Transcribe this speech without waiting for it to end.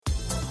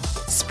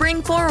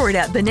spring forward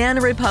at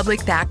Banana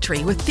Republic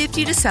Factory with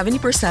 50 to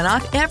 70%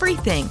 off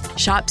everything.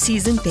 Shop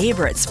season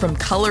favorites from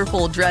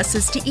colorful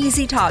dresses to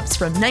easy tops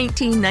from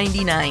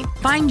 $19.99.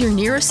 Find your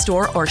nearest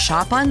store or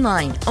shop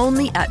online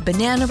only at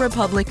Banana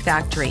Republic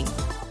Factory.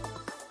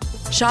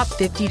 Shop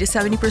 50 to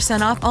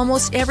 70% off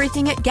almost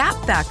everything at Gap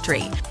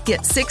Factory. Get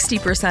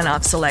 60%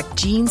 off select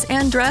jeans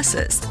and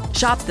dresses.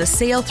 Shop the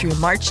sale through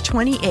March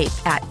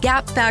 28th at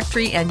Gap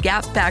Factory and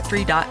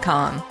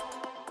gapfactory.com.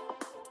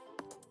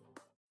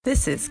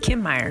 This is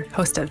Kim Meyer,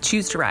 host of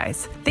Choose to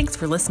Rise. Thanks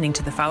for listening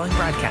to the following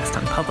broadcast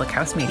on Public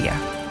House Media.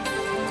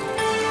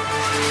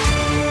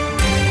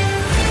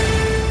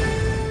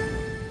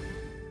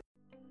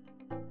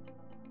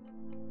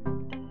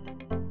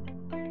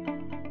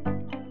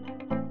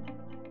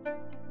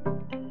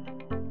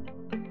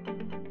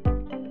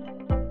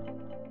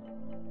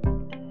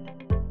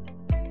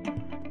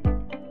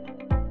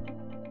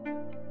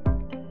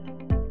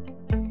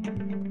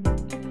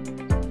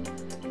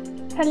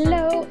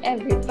 Hello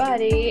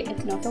everybody,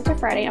 it's No Filter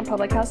Friday on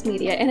Public House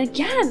Media, and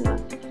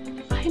again,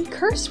 I am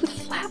cursed with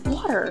flat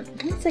water.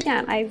 Once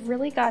again, I've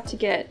really got to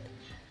get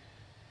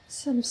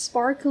some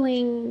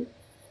sparkling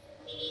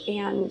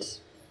and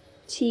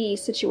tea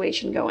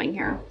situation going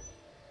here.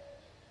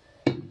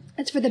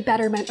 It's for the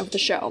betterment of the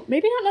show.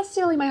 Maybe not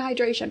necessarily my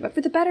hydration, but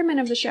for the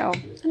betterment of the show,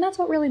 and that's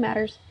what really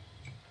matters.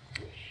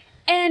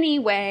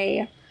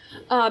 Anyway,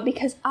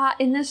 because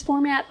in this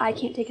format, I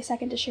can't take a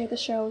second to share the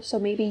show, so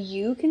maybe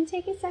you can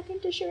take a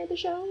second to share the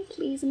show,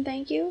 please and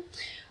thank you.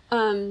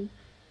 And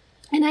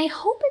I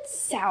hope it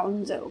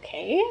sounds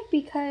okay,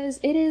 because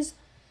it is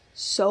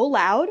so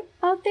loud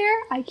out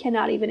there, I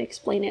cannot even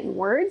explain it in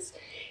words,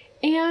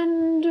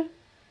 and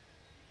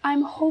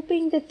I'm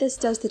hoping that this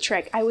does the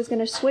trick. I was going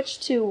to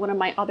switch to one of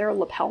my other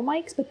lapel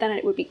mics, but then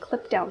it would be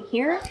clipped down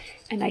here,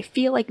 and I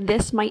feel like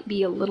this might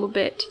be a little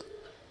bit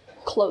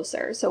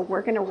closer, so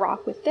we're gonna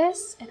rock with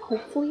this, and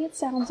hopefully it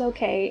sounds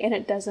okay and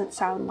it doesn't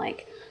sound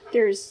like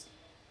there's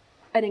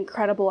an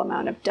incredible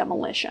amount of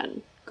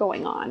demolition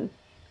going on,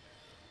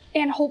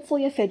 and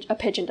hopefully a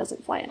pigeon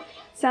doesn't fly in.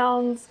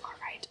 Sounds all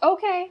right.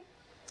 Okay,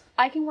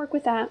 I can work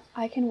with that.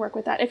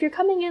 If you're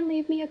coming in,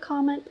 leave me a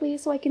comment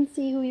please so I can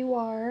see who you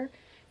are,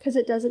 because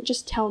it doesn't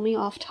just tell me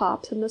off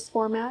tops in this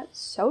format.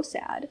 So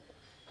sad.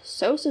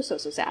 So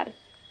sad.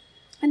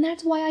 And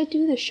that's why I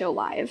do this show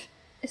live,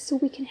 is so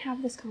we can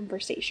have this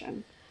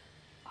conversation.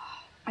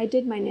 I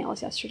did my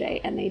nails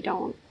yesterday, and I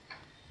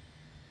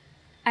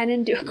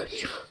didn't do a good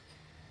job.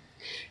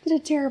 Did a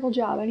terrible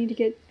job. I need to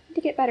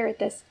get better at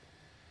this.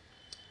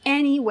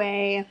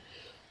 Anyway,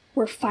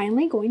 we're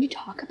finally going to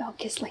talk about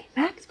Ghislaine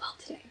Maxwell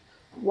today.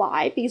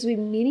 Why? Because we've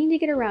been meaning to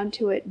get around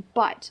to it,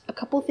 but a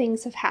couple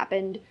things have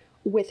happened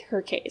with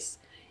her case.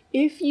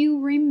 If you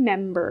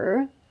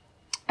remember,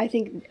 I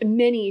think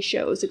many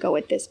shows ago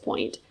at this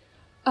point,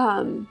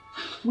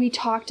 we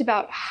talked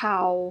about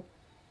how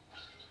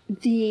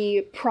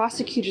the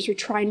prosecutors were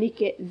trying to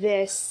get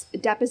this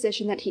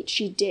deposition that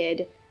she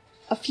did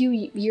a few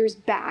years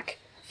back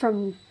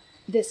from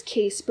this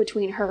case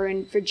between her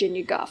and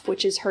Virginia Goff,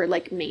 which is her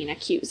main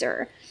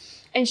accuser.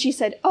 And she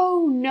said,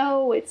 oh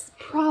no, it's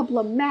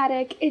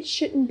problematic. It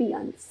shouldn't be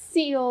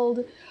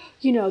unsealed.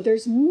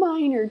 There's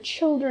minor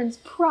children's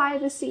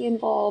privacy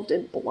involved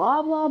and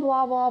blah, blah,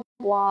 blah, blah,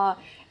 blah.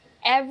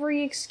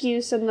 Every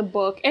excuse in the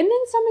book, and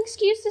then some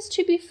excuses,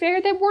 to be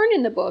fair, that weren't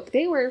in the book.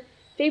 They were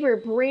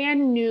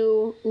brand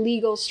new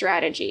legal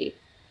strategy.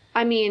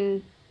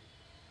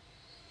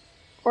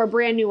 Or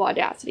brand new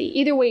audacity.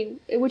 Either way,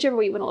 whichever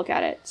way you want to look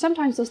at it.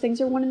 Sometimes those things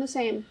are one and the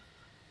same.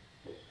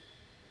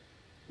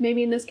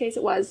 Maybe in this case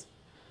it was.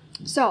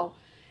 So,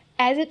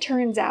 as it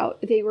turns out,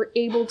 they were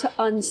able to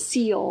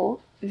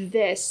unseal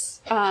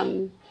this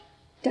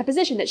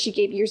deposition that she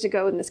gave years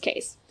ago in this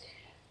case.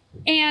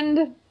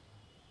 And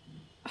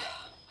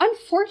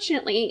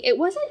unfortunately, it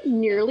wasn't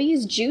nearly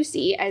as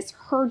juicy as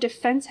her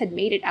defense had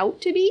made it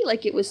out to be.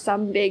 Like it was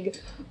some big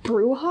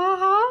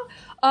brouhaha.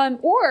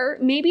 Or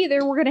maybe they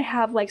were going to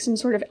have some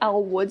sort of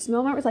Elle Woods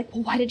moment where it's like,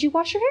 well, why did you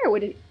wash your hair?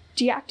 Would it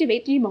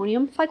deactivate the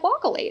ammonium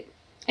glycolate?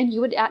 And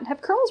you would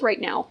have curls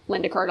right now,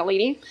 Linda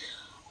Cardellini.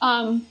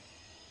 At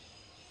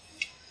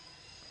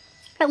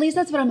least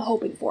that's what I'm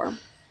hoping for.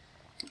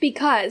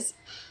 Because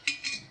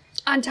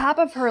on top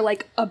of her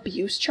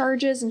abuse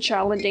charges and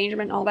child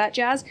endangerment and all that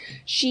jazz,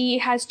 she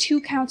has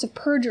 2 counts of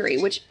perjury,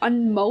 which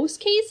on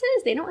most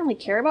cases, they don't really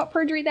care about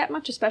perjury that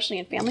much, especially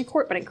in family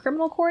court, but in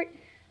criminal court,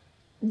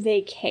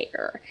 they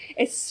care.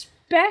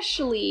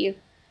 Especially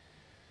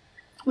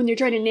when they're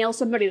trying to nail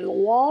somebody to the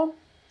wall,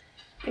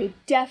 they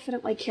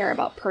definitely care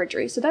about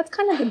perjury. So that's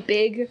kind of the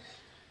big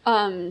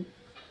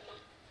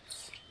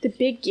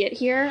get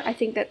here. I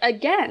think that,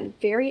 again,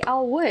 very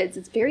Elle Woods.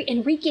 It's very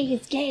Enrique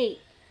is gay.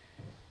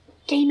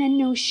 Gay men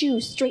no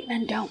shoes, straight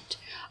men don't.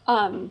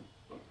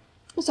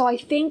 So I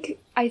think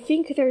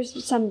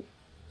there's some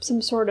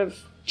sort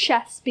of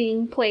chess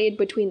being played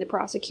between the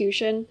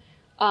prosecution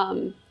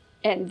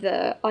and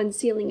the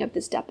unsealing of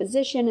this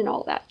deposition and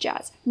all that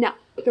jazz. Now,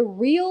 the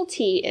real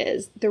tea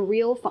is the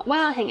real fun.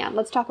 Well, hang on.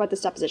 Let's talk about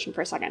this deposition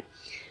for a second.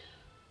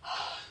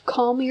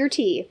 Calm your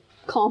tea.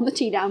 calm the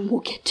tea down.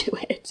 We'll get to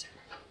it.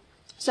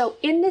 So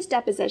in this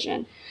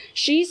deposition,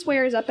 she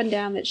swears up and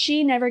down that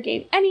she never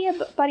gave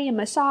anybody a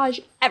massage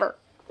ever.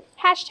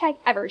 Hashtag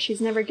ever. She's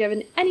never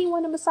given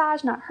anyone a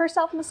massage, not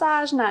herself a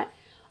massage, not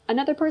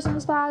another person a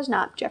massage,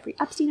 not Jeffrey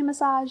Epstein a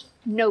massage.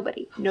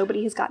 Nobody.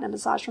 Nobody has gotten a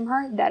massage from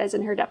her. That is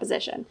in her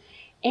deposition.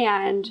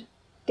 And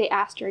they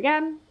asked her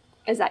again,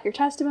 is that your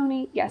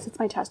testimony? Yes, it's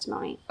my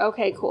testimony.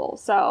 Okay, cool.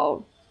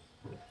 So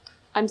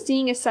I'm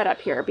seeing a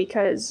setup here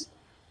because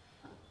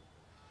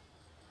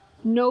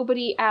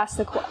nobody asked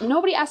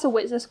a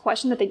witness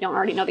question that they don't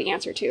already know the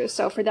answer to.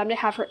 So for them to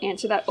have her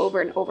answer that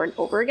over and over and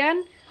over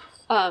again,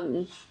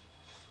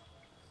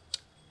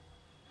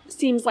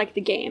 seems like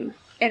the game,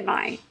 in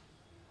my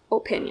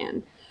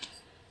opinion.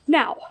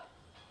 Now,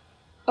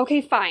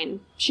 okay, fine.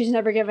 She's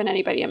never given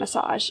anybody a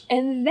massage.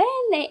 And then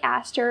they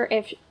asked her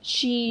if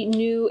she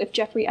knew if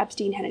Jeffrey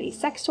Epstein had any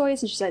sex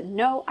toys, and she said,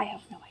 no, I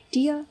have no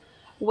idea,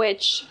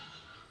 which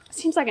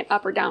seems like an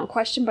up or down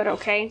question, but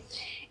okay.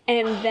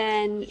 And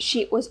then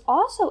she was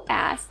also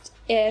asked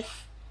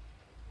if,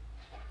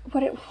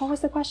 what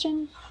was the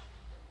question?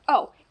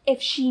 Oh, if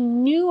she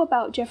knew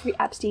about Jeffrey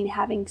Epstein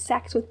having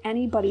sex with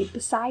anybody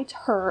besides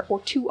her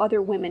or two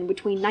other women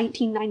between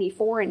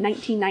 1994 and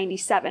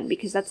 1997,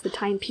 because that's the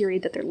time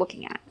period that they're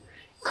looking at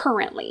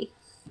currently,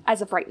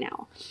 as of right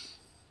now.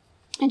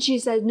 And she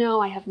said,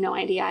 no, I have no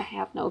idea, I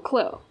have no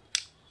clue.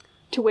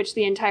 To which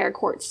the entire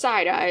court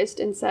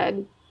side-eyed and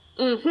said,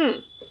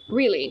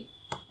 really?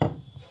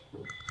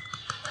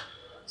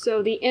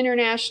 So the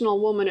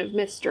international woman of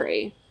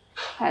mystery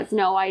has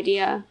no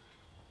idea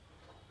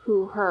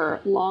who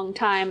her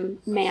longtime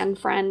man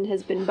friend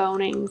has been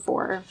boning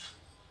for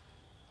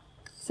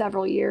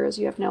several years.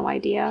 You have no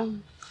idea.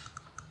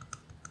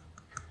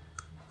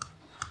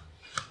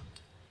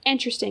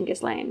 Interesting,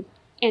 Ghislaine.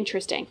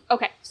 Interesting.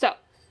 Okay, so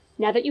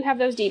now that you have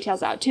those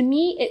details out, to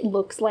me it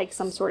looks like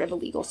some sort of a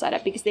legal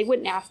setup because they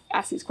wouldn't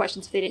ask these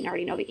questions if they didn't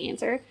already know the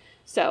answer.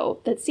 So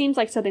that seems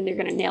like something they're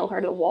going to nail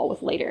her to the wall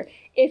with later.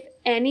 If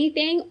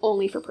anything,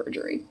 only for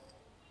perjury.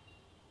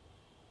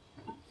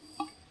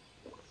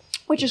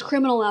 Which is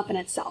criminal enough in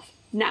itself.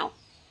 Now,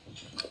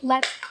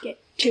 let's get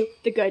to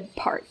the good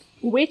part,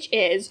 which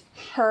is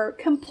her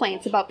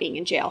complaints about being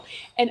in jail.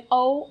 And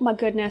oh my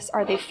goodness,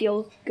 are they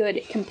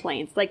feel-good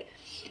complaints. Like,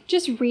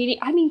 just reading,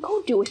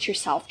 go do it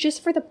yourself,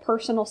 just for the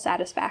personal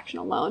satisfaction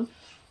alone.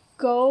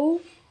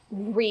 Go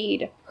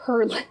read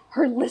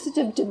her list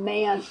of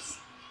demands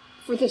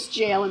for this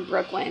jail in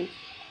Brooklyn.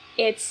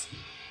 It's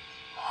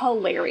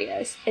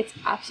hilarious. It's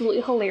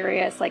absolutely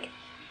hilarious. Like,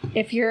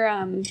 if you're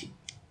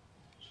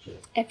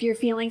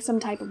feeling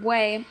some type of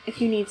way, if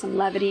you need some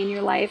levity in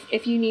your life,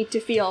 if you need to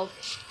feel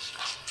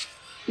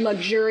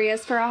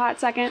luxurious for a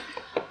hot second,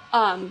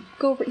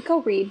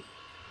 go read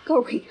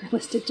her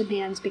list of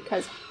demands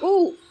because,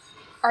 ooh,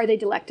 are they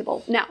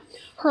delectable. Now,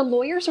 her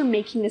lawyers are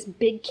making this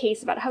big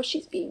case about how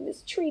she's being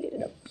mistreated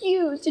and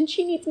abused and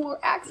she needs more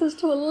access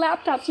to a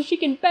laptop so she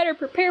can better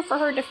prepare for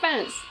her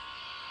defense.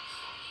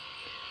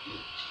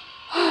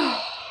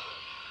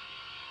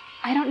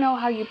 I don't know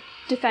how you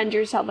defend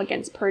yourself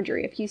against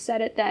perjury. If you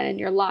said it then and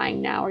you're lying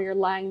now, or you're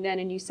lying then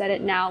and you said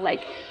it now,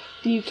 like,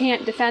 you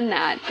can't defend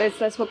that.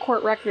 That's what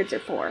court records are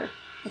for.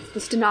 That's the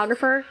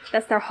stenographer.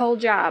 That's their whole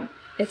job.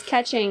 It's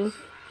catching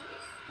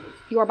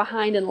you're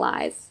behind in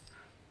lies.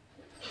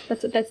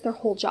 That's their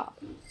whole job.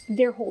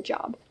 Their whole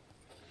job.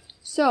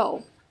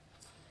 So,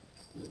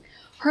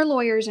 her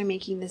lawyers are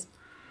making this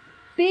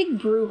big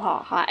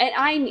brouhaha,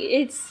 and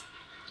it's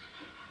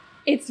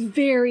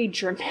very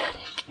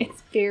dramatic.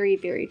 It's very,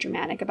 very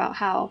dramatic about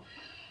how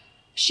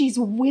she's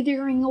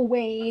withering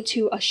away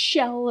to a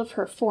shell of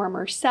her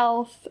former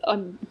self.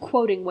 I'm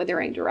quoting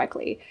withering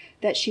directly.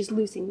 That she's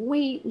losing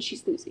weight, and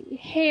she's losing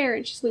hair,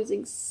 and she's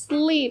losing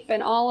sleep,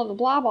 and all of the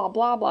blah, blah,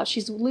 blah, blah.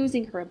 She's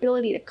losing her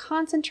ability to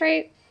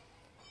concentrate.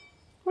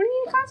 What do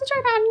you need to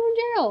concentrate on? You're in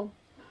jail.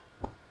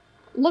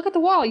 Look at the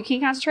wall. You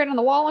can't concentrate on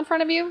the wall in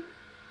front of you?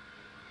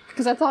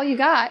 Because that's all you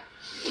got.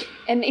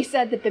 And they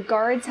said that the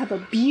guards have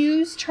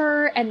abused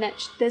her, and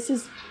that this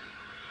is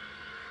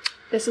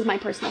my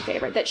personal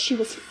favorite, that she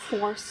was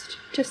forced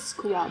to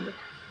scrub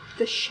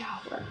the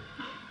shower.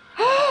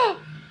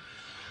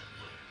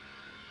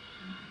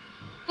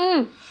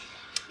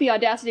 The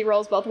audacity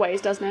rolls both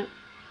ways, doesn't it?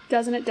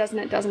 Doesn't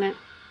it?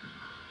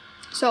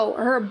 So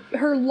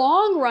her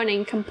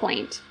long-running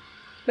complaint,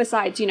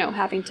 besides,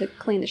 having to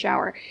clean the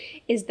shower,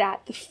 is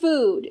that the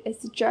food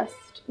is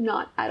just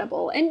not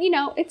edible. And,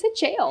 it's a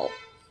jail.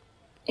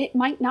 It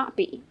might not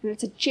be. And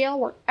it's a jail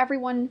where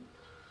everyone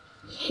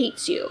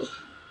hates you.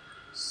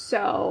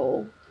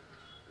 So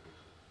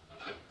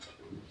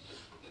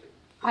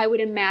I would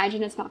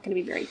imagine it's not going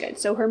to be very good.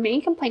 So her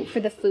main complaint for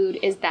the food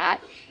is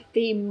that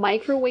they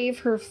microwave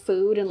her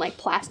food in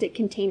plastic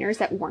containers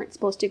that weren't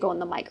supposed to go in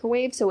the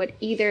microwave. So it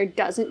either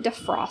doesn't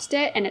defrost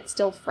it and it's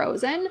still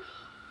frozen,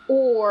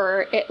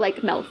 or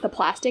it melts the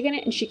plastic in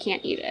it and she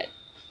can't eat it.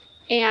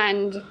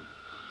 And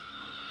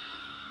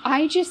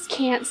I just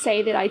can't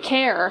say that I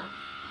care.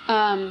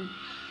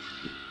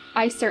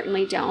 I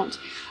certainly don't.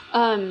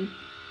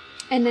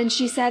 And then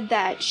she said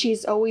that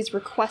she's always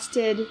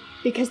requested,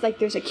 because like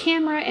there's a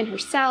camera in her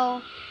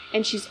cell,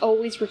 and she's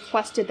always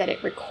requested that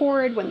it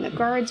record when the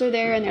guards are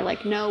there, and they're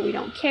like, no, we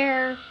don't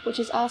care, which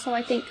is also,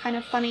 I think, kind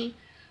of funny.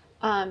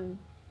 But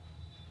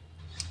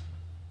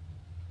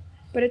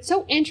it's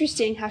so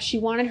interesting how she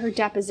wanted her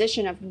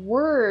deposition of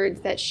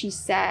words that she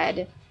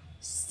said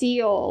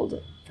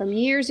sealed from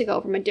years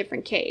ago from a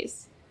different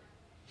case.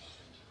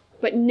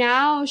 But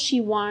now she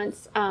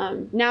wants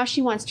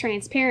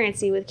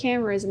transparency with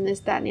cameras and this,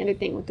 that, and the other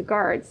thing with the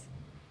guards.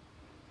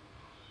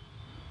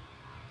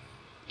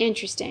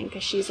 Interesting,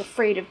 because she's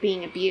afraid of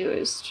being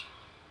abused.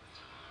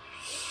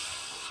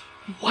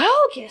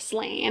 Well,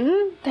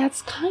 Ghislaine,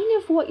 that's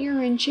kind of what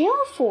you're in jail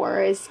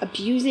for, is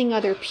abusing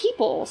other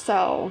people,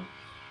 so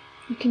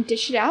you can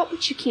dish it out,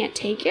 but you can't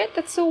take it?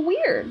 That's so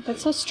weird.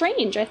 That's so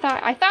strange. I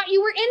thought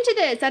you were into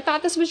this. I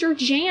thought this was your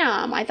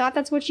jam. I thought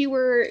that's what you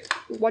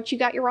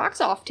got your rocks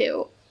off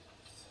to.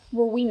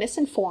 Were we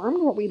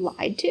misinformed? Were we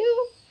lied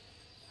to?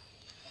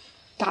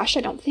 Gosh,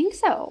 I don't think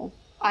so.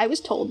 I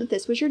was told that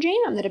this was your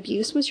jam, that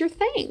abuse was your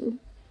thing.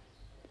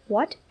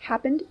 What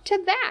happened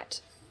to that?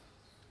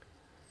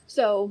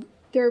 So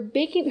they're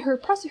making her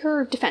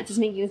defense is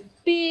making this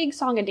big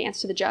song and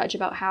dance to the judge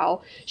about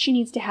how she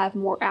needs to have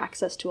more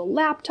access to a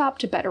laptop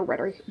to better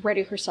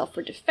ready herself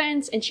for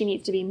defense, and she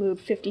needs to be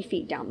moved 50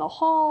 feet down the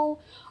hall,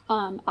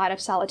 out of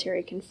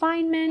solitary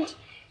confinement.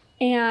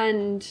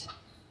 And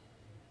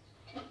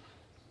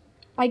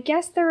I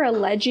guess they're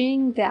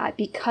alleging that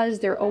because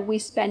they're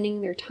always spending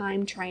their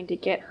time trying to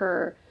get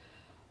her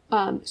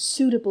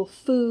suitable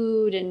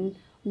food and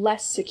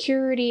less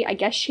security. I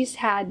guess she's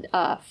had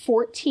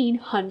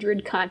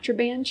 1,400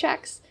 contraband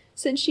checks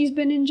since she's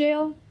been in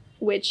jail,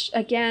 which,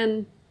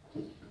 again,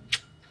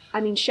 I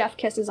mean, chef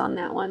kisses on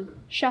that one.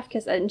 Chef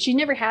kiss, and she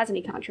never has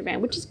any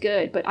contraband, which is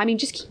good, but I mean,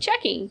 just keep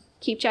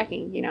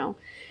checking, you know.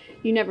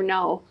 You never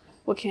know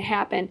what can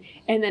happen.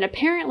 And then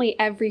apparently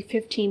every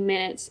 15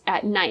 minutes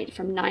at night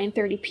from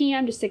 9:30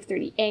 p.m. to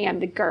 6:30 a.m.,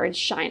 the guards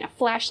shine a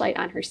flashlight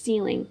on her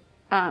ceiling,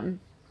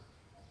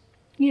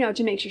 you know,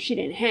 to make sure she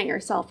didn't hang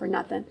herself or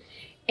nothing.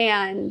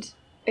 And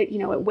it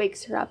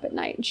wakes her up at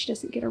night and she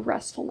doesn't get a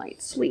restful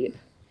night's sleep.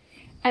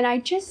 And I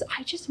just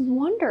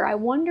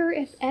wonder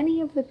if any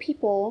of the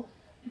people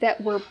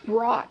that were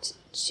brought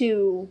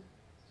to,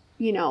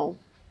 you know,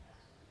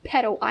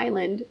 Pedo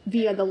Island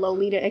via the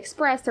Lolita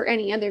Express or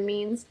any other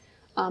means,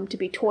 to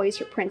be toys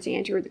for Prince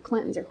Andrew or the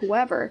Clintons or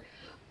whoever,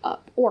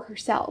 or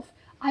herself,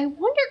 I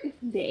wonder if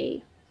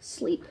they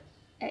sleep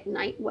at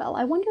night well.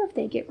 I wonder if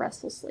they get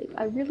restful sleep.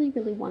 I really,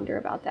 really wonder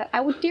about that.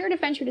 I would dare to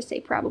venture to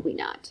say probably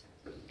not.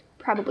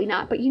 Probably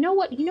not. But you know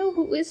what? You know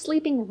who is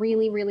sleeping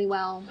really, really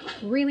well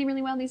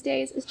these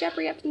days? Is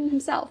Jeffrey Epstein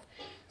himself.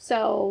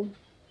 So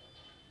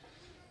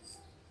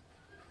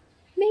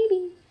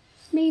maybe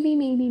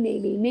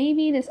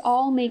this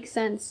all makes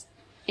sense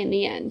in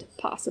the end,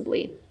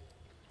 possibly.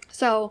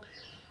 So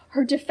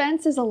her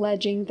defense is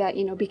alleging that,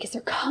 you know, because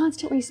they're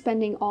constantly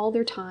spending all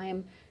their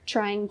time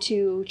trying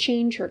to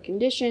change her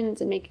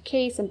conditions and make a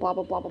case and blah,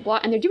 blah, blah, blah, blah.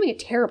 And they're doing a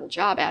terrible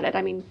job at it.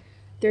 I mean,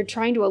 they're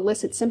trying to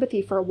elicit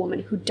sympathy for a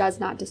woman who does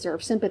not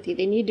deserve sympathy.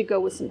 They need to go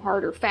with some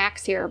harder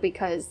facts here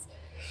because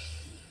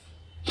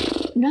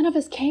none of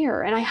us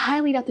care. And I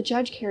highly doubt the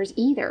judge cares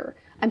either.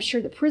 I'm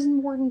sure the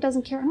prison warden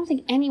doesn't care. I don't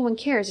think anyone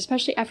cares,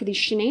 especially after these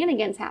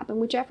shenanigans happen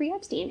with Jeffrey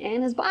Epstein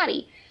and his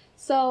body.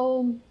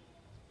 So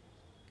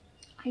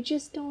I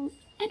just don't.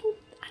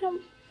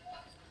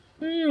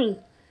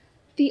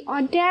 The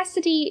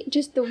audacity,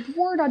 just the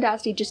word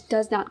audacity just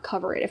does not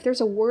cover it. If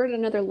there's a word in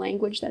another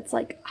language that's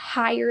like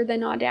higher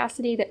than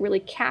audacity, that really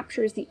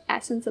captures the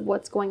essence of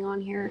what's going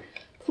on here,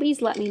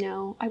 please let me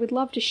know. I would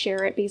love to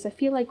share it because I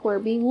feel like we're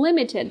being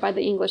limited by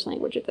the English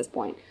language at this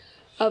point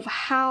of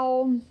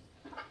how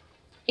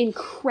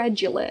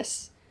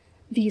incredulous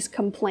these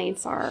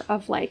complaints are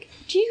of like,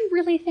 do you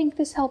really think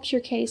this helps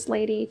your case,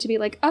 lady? To be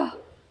like, oh,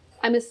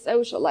 I'm a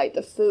socialite.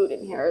 The food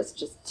in here is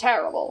just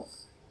terrible.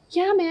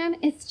 Yeah, man,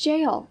 it's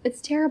jail.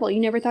 It's terrible. You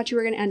never thought you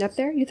were going to end up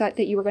there? You thought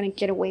that you were going to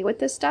get away with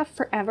this stuff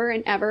forever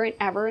and ever and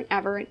ever and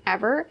ever and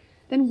ever?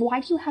 Then why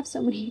do you have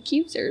so many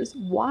accusers?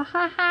 Why?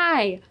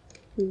 I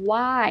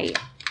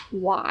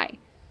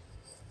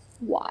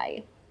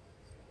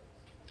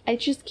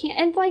just can't.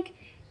 And like,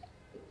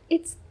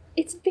 it's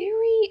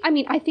very, I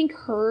mean, I think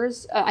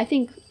I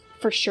think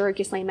for sure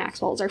Ghislaine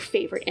Maxwell is our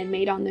favorite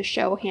inmate on the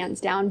show, hands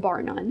down,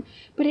 bar none.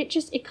 But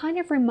it kind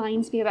of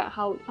reminds me about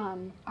how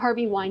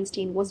Harvey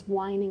Weinstein was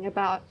whining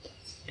about,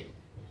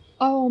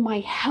 oh, my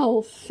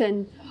health,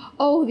 and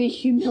oh, the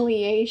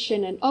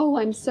humiliation, and oh,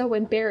 I'm so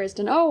embarrassed,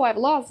 and oh, I've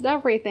lost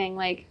everything.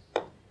 Like,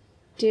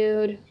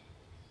 dude,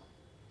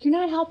 you're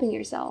not helping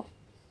yourself.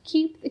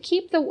 Keep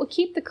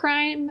the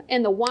crime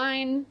and the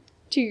wine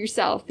to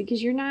yourself,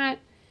 because you're not.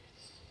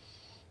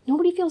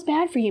 Nobody feels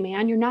bad for you,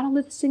 man. You're not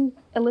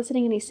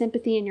eliciting any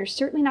sympathy, and you're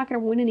certainly not going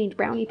to win any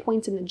brownie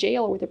points in the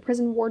jail or with a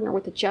prison warden or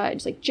with a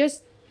judge. Like,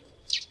 just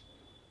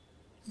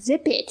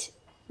zip it.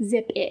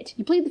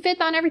 You plead the fifth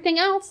on everything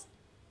else.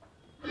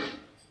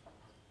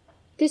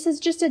 This is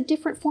just a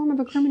different form of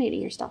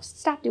incriminating yourself.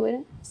 Stop doing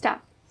it.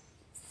 Stop.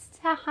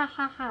 Ha ha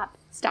ha ha.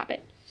 Stop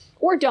it.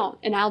 Or don't,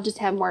 and I'll just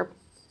have more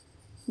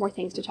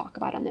things to talk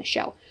about on this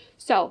show.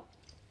 So,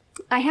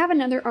 I have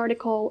another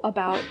article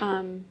about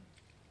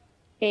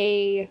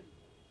a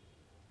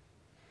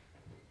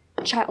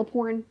child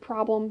porn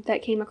problem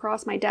that came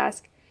across my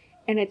desk,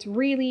 and it's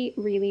really,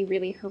 really,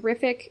 really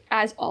horrific,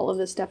 as all of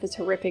this stuff is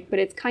horrific, but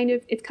it's kind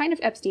of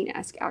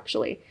Epstein-esque,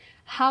 actually.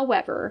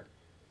 However,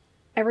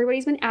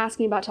 everybody's been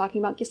asking about talking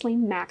about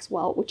Ghislaine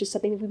Maxwell, which is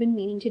something that we've been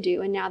meaning to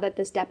do, and now that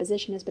this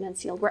deposition has been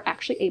unsealed, we're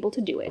actually able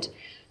to do it.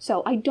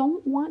 So I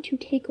don't want to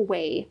take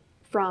away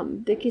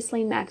from the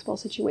Ghislaine Maxwell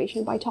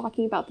situation by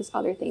talking about this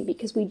other thing,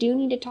 because we do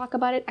need to talk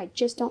about it. I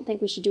just don't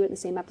think we should do it in the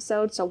same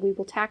episode, so we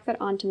will tack that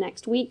on to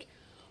next week,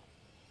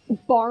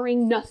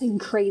 barring nothing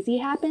crazy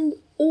happened,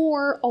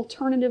 or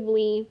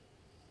alternatively,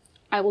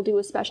 I will do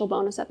a special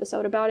bonus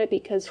episode about it,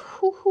 because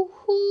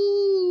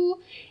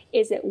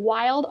is it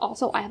wild?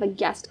 Also, I have a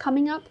guest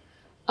coming up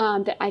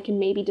that I can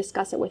maybe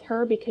discuss it with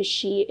her, because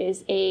she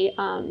is a,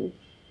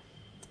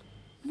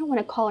 I don't want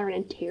to call her an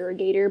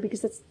interrogator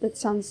because that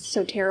sounds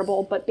so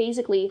terrible, but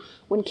basically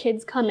when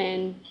kids come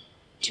in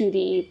to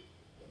the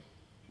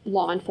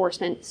law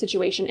enforcement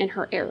situation in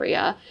her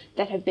area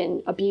that have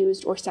been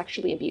abused or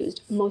sexually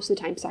abused, most of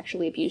the time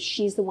sexually abused,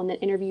 she's the one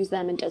that interviews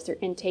them and does their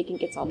intake and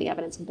gets all the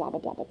evidence and blah, blah,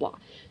 blah, blah, blah.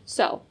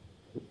 So,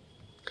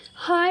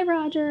 hi,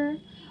 Roger.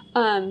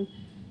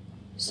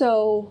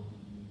 So,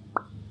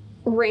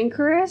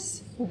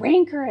 rancorous,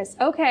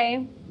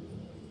 okay.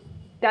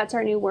 That's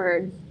our new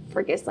word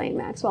for Ghislaine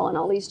Maxwell and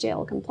all these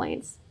jail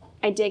complaints.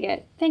 I dig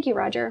it. Thank you,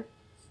 Roger.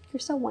 You're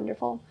so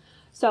wonderful.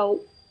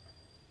 So,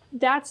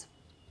 that's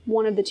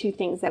one of the two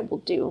things that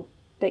we'll do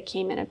that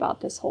came in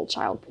about this whole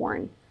child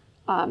porn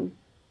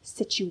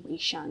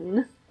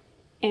situation.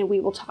 And we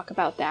will talk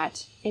about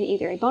that in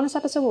either a bonus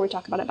episode where we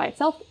talk about it by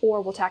itself,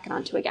 or we'll tack it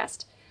on to a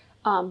guest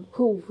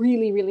who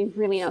really, really,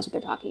 really knows what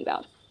they're talking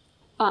about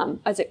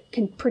as it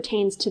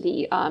pertains to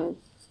the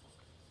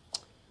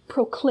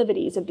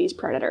proclivities of these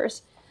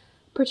predators,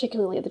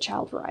 particularly of the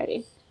child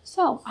variety.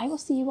 So I will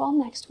see you all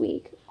next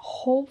week.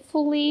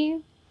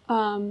 Hopefully,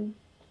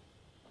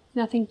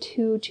 nothing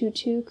too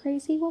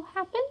crazy will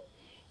happen,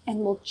 and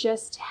we'll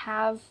just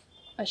have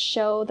a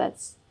show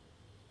that's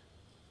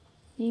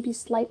maybe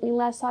slightly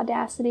less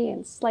audacity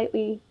and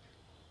slightly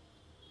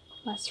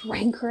less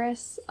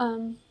rancorous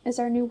is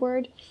our new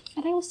word.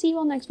 And I will see you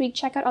all next week.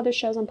 Check out other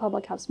shows on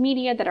Public House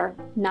Media that are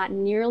not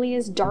nearly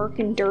as dark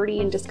and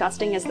dirty and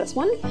disgusting as this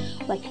one.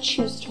 Like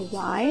Choose to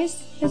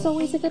Rise is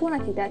always a good one. I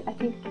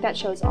think that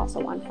show is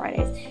also on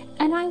Fridays.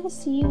 And I will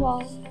see you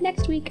all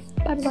next week.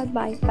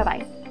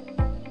 Bye.